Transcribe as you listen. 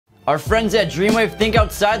Our friends at Dreamwave think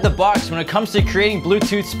outside the box when it comes to creating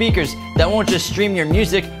Bluetooth speakers that won't just stream your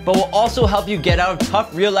music, but will also help you get out of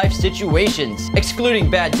tough real-life situations, excluding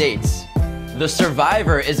bad dates. The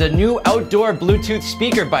Survivor is a new outdoor Bluetooth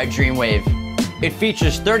speaker by Dreamwave. It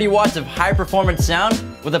features 30 watts of high-performance sound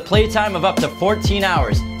with a playtime of up to 14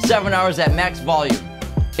 hours, 7 hours at max volume.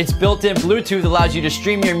 Its built-in Bluetooth allows you to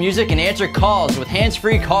stream your music and answer calls with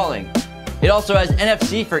hands-free calling. It also has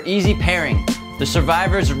NFC for easy pairing. The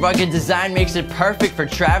Survivor's rugged design makes it perfect for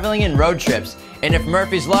traveling and road trips. And if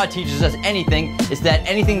Murphy's Law teaches us anything, it's that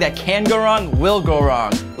anything that can go wrong will go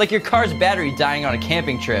wrong, like your car's battery dying on a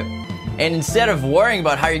camping trip. And instead of worrying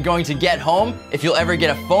about how you're going to get home, if you'll ever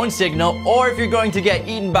get a phone signal, or if you're going to get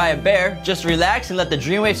eaten by a bear, just relax and let the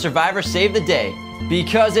Dreamwave Survivor save the day.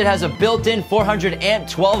 Because it has a built-in 400 amp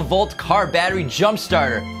 12 volt car battery jump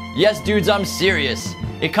starter. Yes dudes, I'm serious.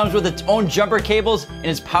 It comes with its own jumper cables and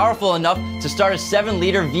is powerful enough to start a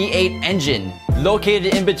 7-liter V8 engine.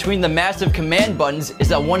 Located in between the massive command buttons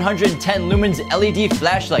is a 110 lumens LED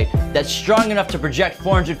flashlight that's strong enough to project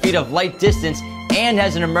 400 feet of light distance and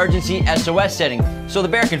has an emergency SOS setting, so the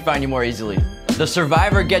bear can find you more easily. The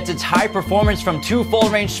Survivor gets its high performance from 2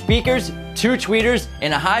 full-range speakers, 2 tweeters,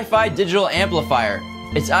 and a hi-fi digital amplifier.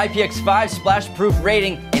 Its IPX5 splash-proof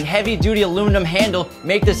rating and heavy-duty aluminum handle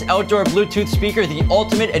make this outdoor Bluetooth speaker the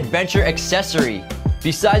ultimate adventure accessory.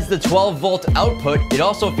 Besides the 12-volt output, it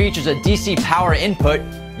also features a DC power input,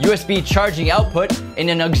 USB charging output, and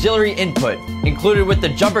an auxiliary input. Included with the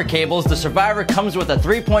jumper cables, the Survivor comes with a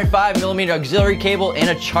 3.5mm auxiliary cable and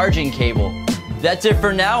a charging cable. That's it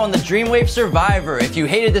for now on the Dreamwave Survivor. If you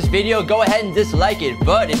hated this video, go ahead and dislike it.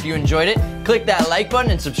 But if you enjoyed it, click that like button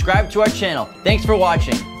and subscribe to our channel. Thanks for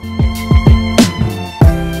watching.